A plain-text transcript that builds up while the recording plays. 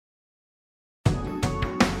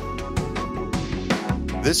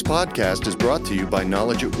This podcast is brought to you by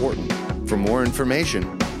Knowledge at Wharton. For more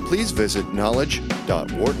information, please visit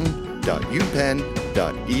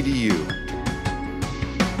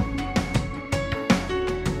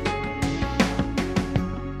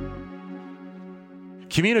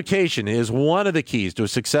Communication is one of the keys to a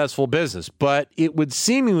successful business, but it would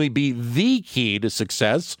seemingly be the key to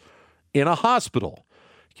success in a hospital.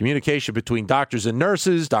 Communication between doctors and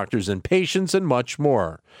nurses, doctors and patients, and much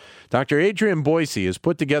more. Dr. Adrienne Boyce has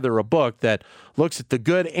put together a book that looks at the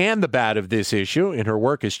good and the bad of this issue in her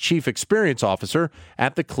work as Chief Experience Officer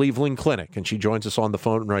at the Cleveland Clinic, and she joins us on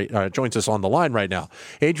the line right now.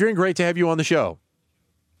 Adrienne, great to have you on the show.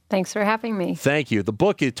 Thanks for having me. Thank you. The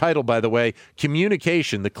book is titled, by the way,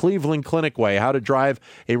 Communication, the Cleveland Clinic Way, How to Drive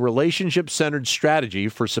a Relationship-Centered Strategy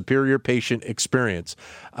for Superior Patient Experience.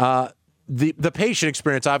 The patient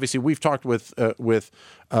experience, obviously, we've talked with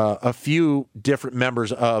a few different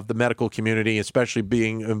members of the medical community, especially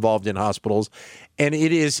being involved in hospitals, and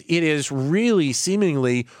it is really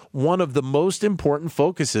seemingly one of the most important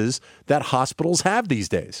focuses that hospitals have these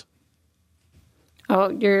days.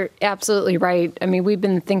 Oh, you're absolutely right. I mean, we've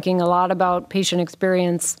been thinking a lot about patient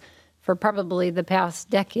experience for probably the past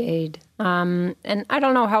decade. And I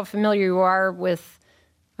don't know how familiar you are with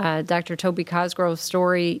Dr. Toby Cosgrove's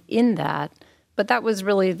story in that, but that was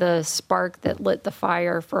really the spark that lit the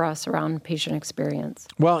fire for us around patient experience.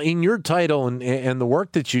 Well, in your title and the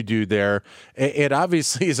work that you do there, it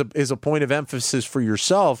obviously is a point of emphasis for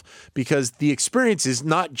yourself, because the experience is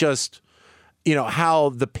not just, how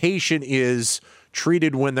the patient is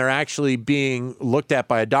treated when they're actually being looked at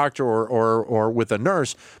by a doctor or with a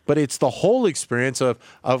nurse, but it's the whole experience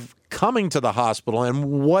of coming to the hospital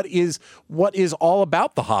and what is all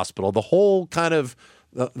about the hospital, the whole kind of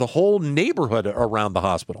the whole neighborhood around the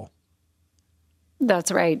hospital.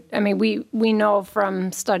 That's right. I mean, we know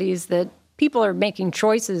from studies that people are making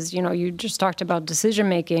choices. You just talked about decision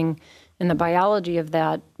making and the biology of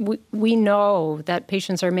that. We know that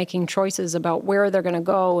patients are making choices about where they're going to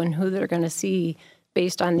go and who they're going to see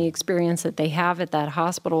based on the experience that they have at that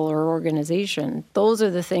hospital or organization. Those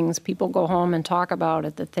are the things people go home and talk about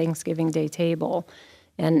at the Thanksgiving Day table,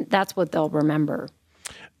 and that's what they'll remember.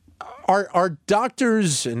 Are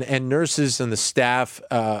doctors and nurses and the staff,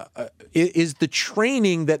 is the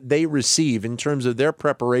training that they receive in terms of their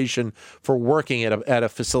preparation for working at a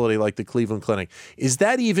facility like the Cleveland Clinic, is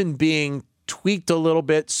that even being tweaked a little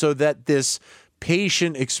bit so that this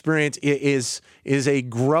patient experience is a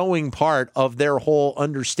growing part of their whole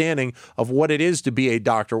understanding of what it is to be a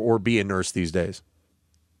doctor or be a nurse these days?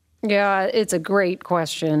 Yeah, it's a great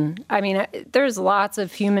question. I mean, there's lots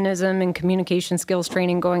of humanism and communication skills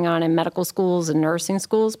training going on in medical schools and nursing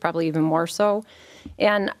schools, probably even more so.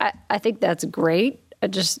 And I think that's great.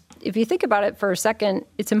 If you think about it for a second,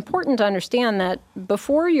 it's important to understand that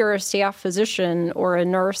before you're a staff physician or a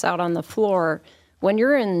nurse out on the floor, when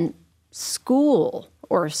you're in school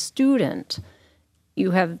or a student,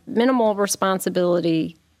 you have minimal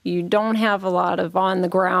responsibility. You don't have a lot of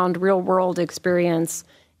on-the-ground, real-world experience,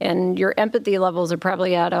 and your empathy levels are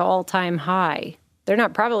probably at an all-time high. They're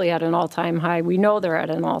not probably at an all-time high. We know they're at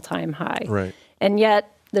an all-time high. Right. And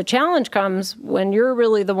yet the challenge comes when you're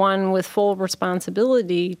really the one with full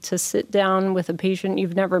responsibility to sit down with a patient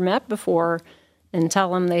you've never met before and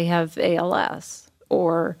tell them they have ALS,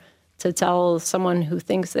 or to tell someone who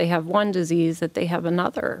thinks they have one disease that they have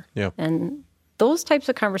another. Yeah. And those types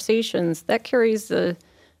of conversations, that carries the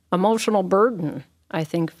emotional burden, I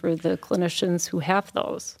think, for the clinicians who have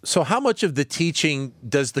those. So how much of the teaching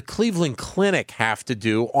does the Cleveland Clinic have to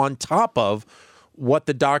do on top of what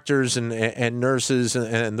the doctors and nurses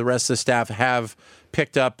and the rest of the staff have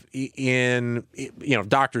picked up in,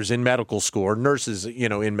 doctors in medical school or nurses,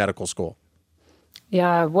 in medical school?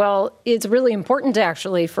 Yeah, well, it's really important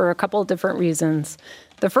actually for a couple of different reasons.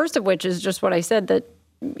 The first of which is just what I said, that,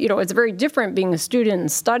 it's very different being a student and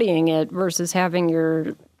studying it versus having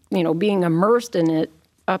your, being immersed in it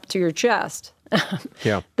up to your chest.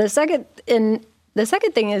 Yeah. The second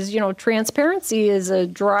thing is, transparency is a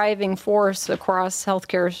driving force across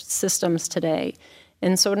healthcare systems today.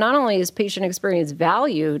 And so not only is patient experience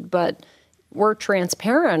valued, but we're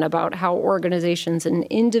transparent about how organizations and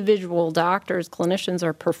individual doctors, clinicians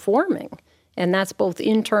are performing. And that's both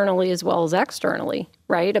internally as well as externally,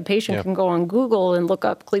 right? A patient can go on Google and look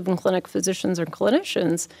up Cleveland Clinic physicians or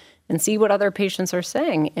clinicians and see what other patients are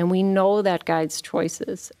saying. And we know that guides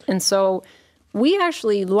choices. And so we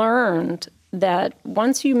actually learned that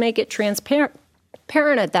once you make it transparent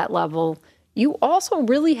at that level, you also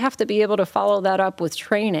really have to be able to follow that up with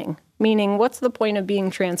training. Meaning, what's the point of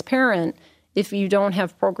being transparent if you don't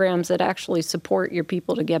have programs that actually support your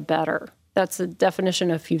people to get better? That's a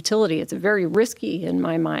definition of futility. It's very risky in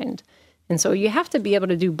my mind. And so you have to be able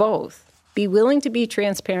to do both. Be willing to be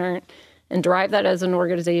transparent and drive that as an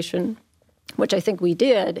organization, which I think we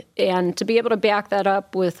did, and to be able to back that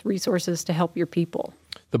up with resources to help your people.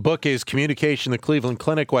 The book is Communication the Cleveland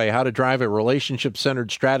Clinic Way, How to Drive a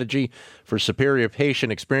Relationship-Centered Strategy for Superior Patient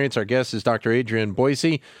Experience. Our guest is Dr. Adrienne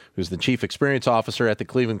Boyce, who's the Chief Experience Officer at the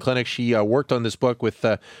Cleveland Clinic. She worked on this book with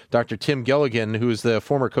Dr. Tim Gilligan, who is the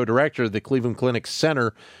former co-director of the Cleveland Clinic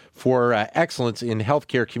Center for Excellence in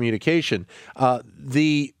Healthcare Communication.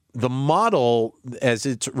 The model, as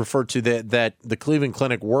it's referred to, that the Cleveland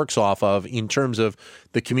Clinic works off of in terms of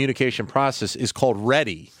the communication process is called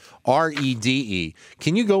REDE, REDE.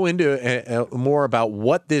 Can you go into more about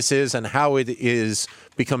what this is and how it is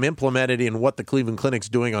become implemented in what the Cleveland Clinic's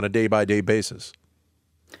doing on a day-by-day basis?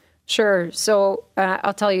 Sure. So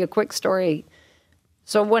I'll tell you a quick story.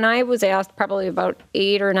 So when I was asked probably about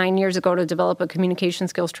 8 or 9 years ago to develop a communication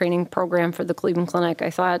skills training program for the Cleveland Clinic, I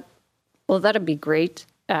thought, well, that'd be great.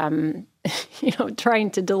 Trying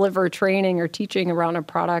to deliver training or teaching around a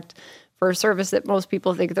product for a service that most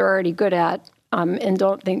people think they're already good at and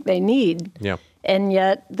don't think they need. Yeah. And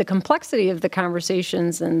yet the complexity of the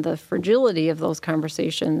conversations and the fragility of those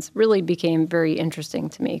conversations really became very interesting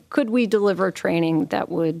to me. Could we deliver training that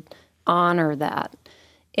would honor that?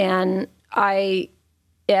 And I,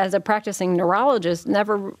 as a practicing neurologist,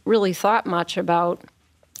 never really thought much about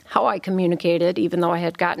how I communicated, even though I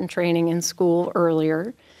had gotten training in school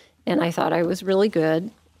earlier, and I thought I was really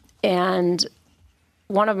good. And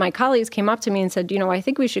one of my colleagues came up to me and said, I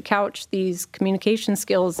think we should couch these communication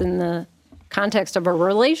skills in the context of a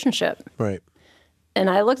relationship. Right. And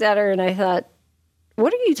I looked at her and I thought,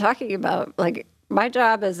 what are you talking about? Like, my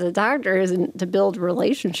job as a doctor isn't to build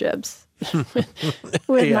relationships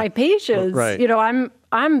with my patients. Right.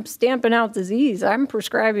 I'm stamping out disease. I'm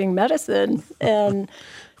prescribing medicine. And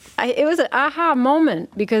it was an aha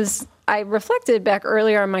moment because I reflected back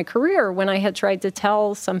earlier in my career when I had tried to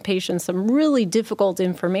tell some patients some really difficult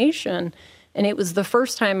information, and it was the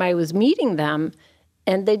first time I was meeting them,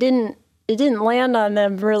 and it didn't land on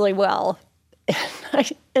them really well.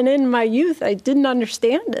 And in my youth, I didn't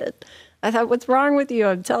understand it. I thought, what's wrong with you?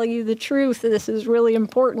 I'm telling you the truth. This is really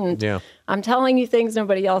important. Yeah. I'm telling you things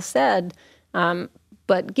nobody else said.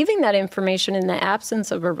 But giving that information in the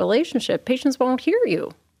absence of a relationship, patients won't hear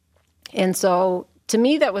you. And so to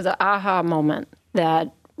me, that was an aha moment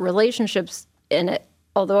that relationships in it,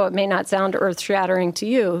 although it may not sound earth-shattering to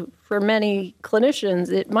you, for many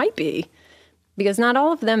clinicians, it might be. Because not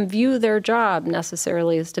all of them view their job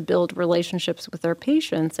necessarily as to build relationships with their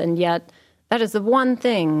patients. And yet that is the one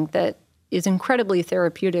thing that is incredibly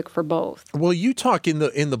therapeutic for both. Well, you talk in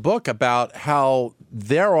the book about how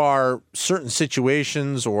there are certain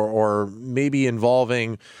situations or maybe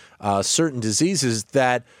involving certain diseases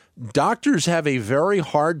that doctors have a very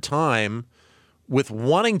hard time with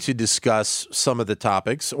wanting to discuss some of the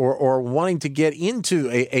topics or wanting to get into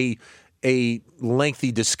a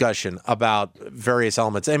lengthy discussion about various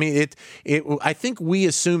elements. I mean, I think we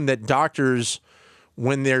assume that doctors,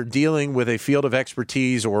 when they're dealing with a field of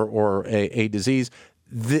expertise or a disease,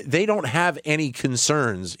 they don't have any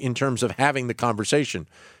concerns in terms of having the conversation.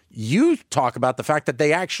 You talk about the fact that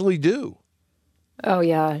they actually do. Oh,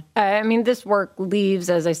 yeah. I mean, this work leaves,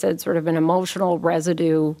 as I said, sort of an emotional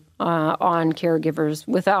residue on caregivers,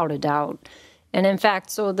 without a doubt. And in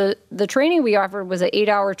fact, so the training we offered was an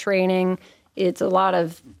 8-hour training. It's a lot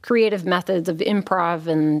of creative methods of improv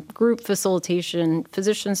and group facilitation,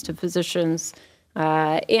 physicians to physicians.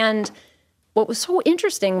 And what was so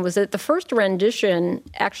interesting was that the first rendition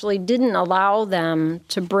actually didn't allow them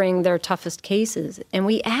to bring their toughest cases. And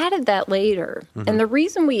we added that later. Mm-hmm. And the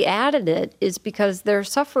reason we added it is because their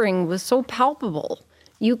suffering was so palpable.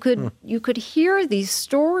 You could hear these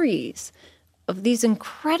stories of these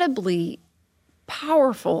incredibly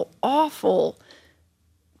powerful, awful,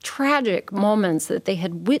 tragic moments that they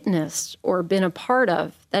had witnessed or been a part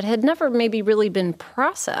of that had never maybe really been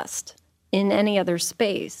processed in any other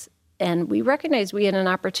space. And we recognized we had an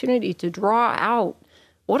opportunity to draw out,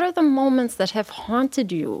 what are the moments that have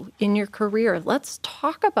haunted you in your career? Let's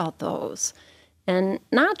talk about those. And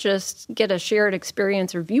not just get a shared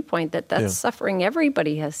experience or viewpoint that's suffering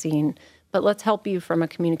everybody has seen, but let's help you from a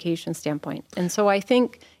communication standpoint. And so I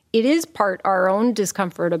think it is part our own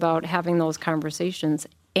discomfort about having those conversations.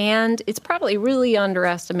 And it's probably really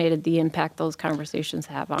underestimated the impact those conversations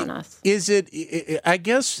have on us. Is it, I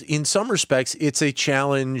guess, in some respects, it's a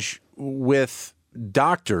challenge with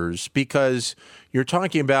doctors because you're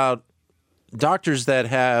talking about doctors that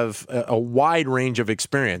have a wide range of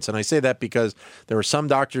experience. And I say that because there are some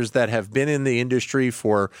doctors that have been in the industry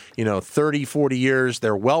for, 30, 40 years.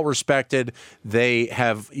 They're well respected. They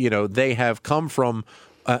have come from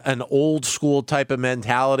an old school type of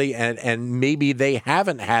mentality, and maybe they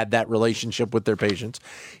haven't had that relationship with their patients.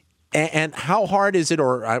 And how hard is it,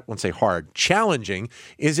 or I won't say hard, challenging,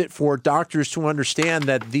 is it for doctors to understand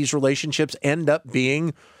that these relationships end up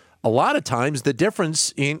being a lot of times the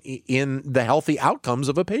difference in the healthy outcomes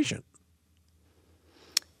of a patient?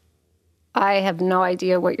 I have no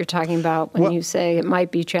idea what you're talking about when you say it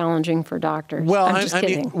might be challenging for doctors. Well, I'm just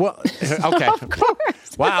kidding. Okay. Of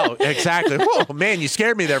course. Wow, exactly. Whoa, man, you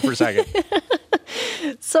scared me there for a second.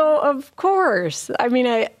 So, of course. I mean,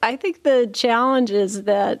 I think the challenge is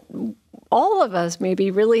that all of us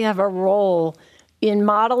maybe really have a role in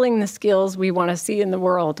modeling the skills we want to see in the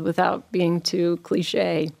world without being too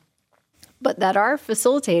cliche. But that our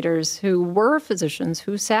facilitators who were physicians,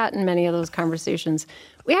 who sat in many of those conversations,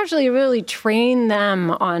 we actually really train them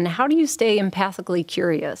on how do you stay empathically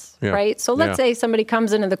curious, right? So let's say somebody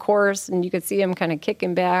comes into the course and you could see them kind of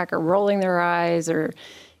kicking back or rolling their eyes or,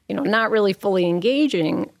 not really fully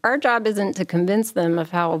engaging. Our job isn't to convince them of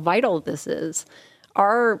how vital this is.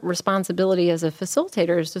 Our responsibility as a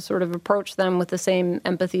facilitator is to sort of approach them with the same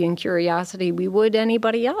empathy and curiosity we would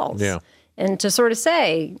anybody else. Yeah. And to sort of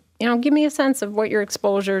say, give me a sense of what your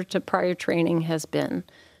exposure to prior training has been.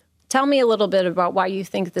 Tell me a little bit about why you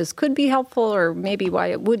think this could be helpful or maybe why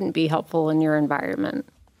it wouldn't be helpful in your environment.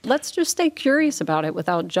 Let's just stay curious about it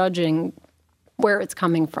without judging where it's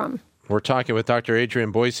coming from. We're talking with Dr.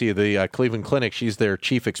 Adrienne Boyce of the Cleveland Clinic. She's their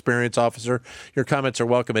Chief Experience Officer. Your comments are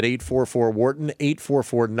welcome at 844-WHARTON,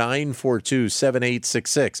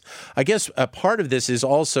 844-942-7866. I guess a part of this is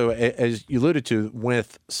also, as you alluded to,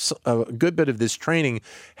 with a good bit of this training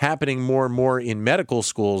happening more and more in medical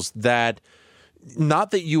schools, that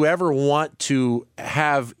not that you ever want to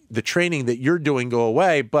have the training that you're doing go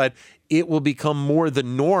away, but it will become more the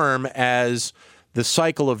norm as the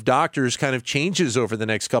cycle of doctors kind of changes over the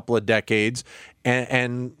next couple of decades,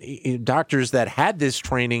 and doctors that had this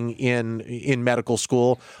training in medical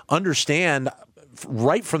school understand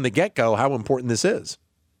right from the get-go how important this is.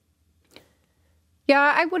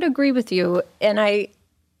 Yeah, I would agree with you. And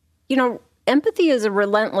empathy is a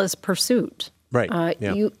relentless pursuit. Right.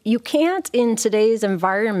 You can't, in today's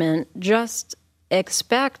environment, just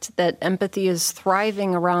expect that empathy is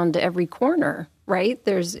thriving around every corner. Right?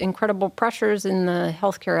 There's incredible pressures in the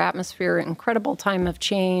healthcare atmosphere, incredible time of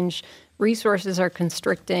change, resources are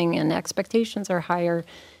constricting, and expectations are higher.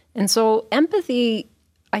 And so empathy,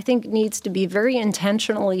 I think, needs to be very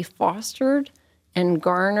intentionally fostered and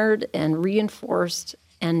garnered and reinforced,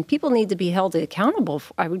 and people need to be held accountable.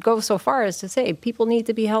 I would go so far as to say people need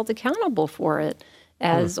to be held accountable for it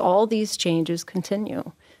as all these changes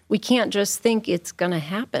continue. We can't just think it's going to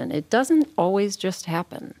happen. It doesn't always just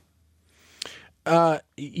happen.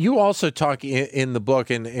 You also talk in the book,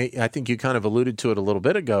 and I think you kind of alluded to it a little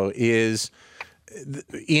bit ago, is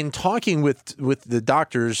in talking with the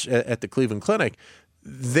doctors at the Cleveland Clinic,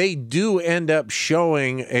 they do end up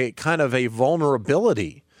showing a kind of a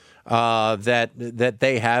vulnerability that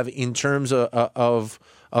they have in terms of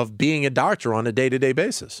being a doctor on a day-to-day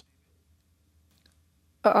basis.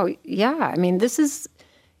 Oh, yeah. I mean, this is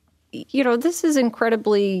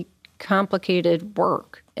incredibly complicated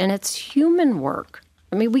work, and it's human work.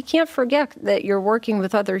 I mean, we can't forget that you're working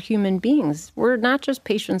with other human beings. We're not just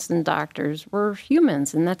patients and doctors. We're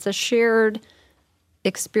humans, and that's a shared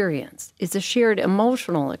experience. It's a shared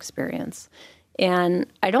emotional experience. And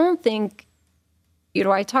I don't think,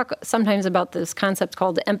 I talk sometimes about this concept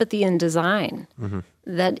called empathy in design,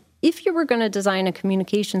 that if you were going to design a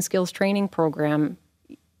communication skills training program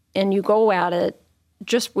and you go at it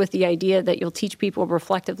just with the idea that you'll teach people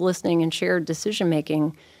reflective listening and shared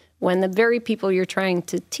decision-making, when the very people you're trying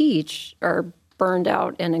to teach are burned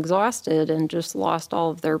out and exhausted and just lost all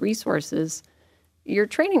of their resources, your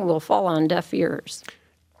training will fall on deaf ears.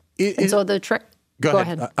 Go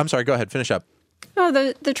ahead. I'm sorry, go ahead. Finish up. No,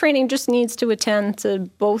 the training just needs to attend to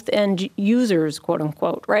both end users, quote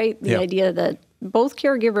unquote, right? The idea that both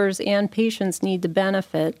caregivers and patients need to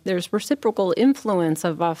benefit. There's reciprocal influence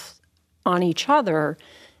of us on each other,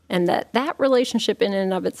 and that relationship in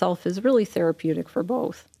and of itself is really therapeutic for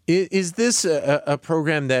both. Is this a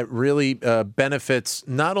program that really benefits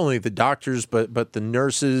not only the doctors but the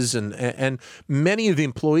nurses and many of the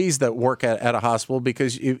employees that work at a hospital?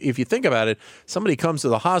 Because if you think about it, somebody comes to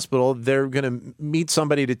the hospital, they're going to meet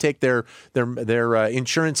somebody to take their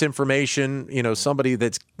insurance information. Somebody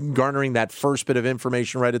that's garnering that first bit of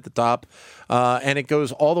information right at the top, and it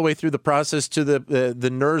goes all the way through the process to the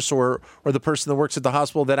nurse or the person that works at the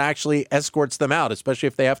hospital that actually escorts them out, especially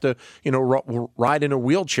if they have to ride in a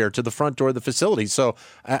wheelchair to the front door of the facility. So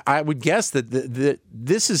I would guess that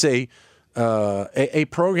this is a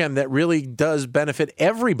program that really does benefit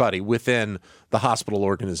everybody within the hospital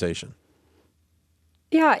organization.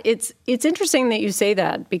 Yeah, it's interesting that you say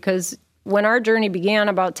that, because when our journey began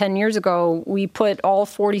about 10 years ago, we put all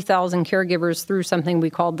 40,000 caregivers through something we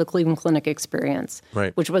called the Cleveland Clinic Experience,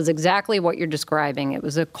 right, which was exactly what you're describing. It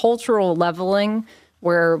was a cultural leveling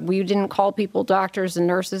where we didn't call people doctors and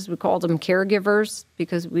nurses. We called them caregivers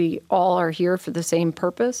because we all are here for the same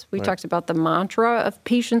purpose. We talked about the mantra of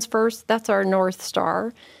patients first. That's our North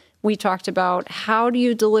Star. We talked about how do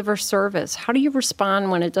you deliver service? How do you respond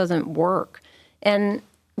when it doesn't work? And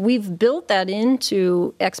we've built that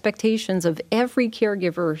into expectations of every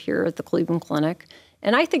caregiver here at the Cleveland Clinic.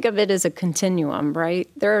 And I think of it as a continuum, right?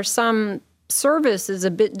 There are some service is a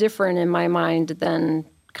bit different in my mind than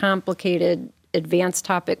complicated advanced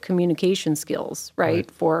topic communication skills, right?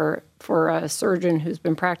 For a surgeon who's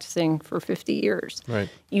been practicing for 50 years. Right.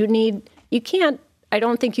 I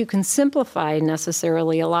don't think you can simplify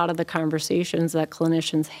necessarily a lot of the conversations that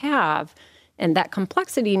clinicians have, and that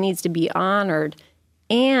complexity needs to be honored,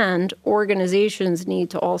 and organizations need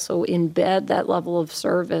to also embed that level of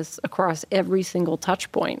service across every single touch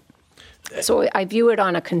point. So I view it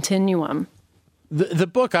on a continuum. The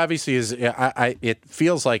book obviously is. It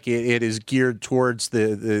feels like it is geared towards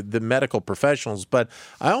the medical professionals, but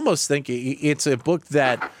I almost think it's a book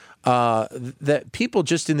that people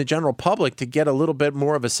just in the general public to get a little bit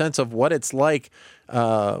more of a sense of what it's like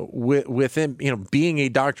within being a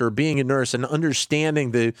doctor, being a nurse, and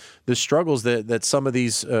understanding the struggles that some of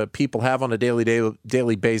these people have on a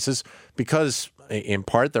daily basis, because in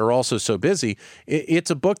part they're also so busy.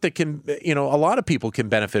 It's a book that can a lot of people can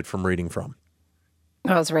benefit from reading from.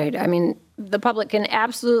 That's right. I mean, the public can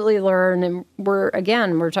absolutely learn, and we're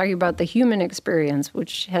talking about the human experience,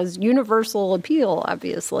 which has universal appeal,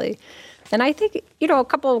 obviously. And I think, a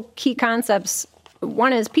couple key concepts.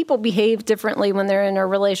 One is people behave differently when they're in a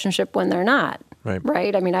relationship when they're not.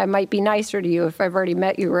 Right? I mean, I might be nicer to you if I've already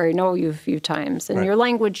met you or I know you a few times. And your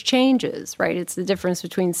language changes, right? It's the difference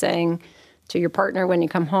between saying to your partner when you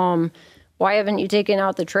come home, "Why haven't you taken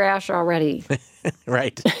out the trash already?"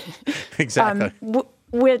 Right. Exactly.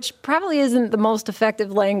 Which probably isn't the most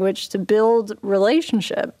effective language to build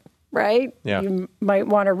relationship, right? Yeah. You might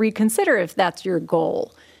want to reconsider if that's your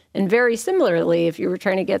goal. And very similarly, if you were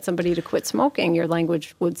trying to get somebody to quit smoking, your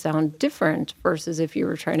language would sound different versus if you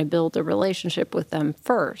were trying to build a relationship with them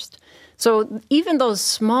first. So even those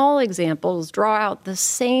small examples draw out the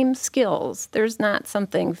same skills. There's not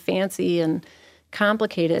something fancy and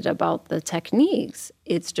complicated about the techniques.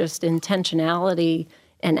 It's just intentionality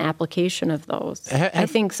and application of those. I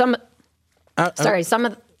think some of...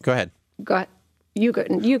 Go ahead. Go ahead. You go.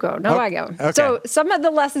 No, I go. Okay. So some of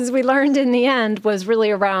the lessons we learned in the end was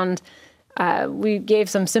really around, we gave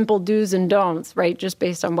some simple do's and don'ts, right, just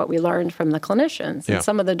based on what we learned from the clinicians. Yeah. And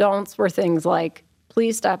some of the don'ts were things like,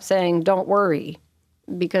 please stop saying, don't worry,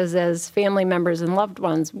 because as family members and loved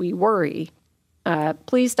ones, we worry.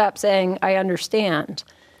 Please stop saying, I understand,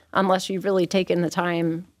 unless you've really taken the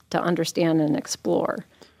time to understand and explore.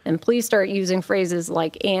 And please start using phrases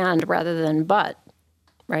like and rather than but,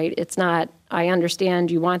 right? It's not, I understand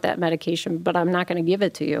you want that medication, but I'm not going to give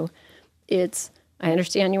it to you. It's, I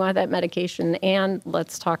understand you want that medication, and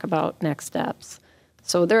let's talk about next steps.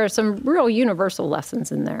 So there are some real universal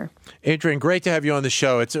lessons in there. Adrienne, great to have you on the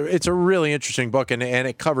show. It's a really interesting book, and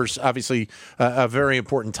it covers obviously a very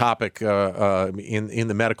important topic in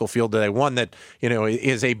the medical field today. One that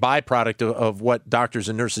is a byproduct of what doctors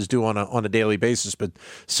and nurses do on a daily basis, but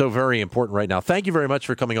so very important right now. Thank you very much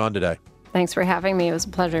for coming on today. Thanks for having me. It was a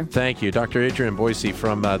pleasure. Thank you, Dr. Adrienne Boissy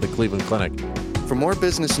from the Cleveland Clinic. For more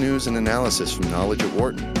business news and analysis from Knowledge at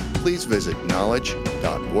Wharton, please visit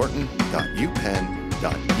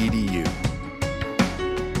knowledge.wharton.upenn.edu.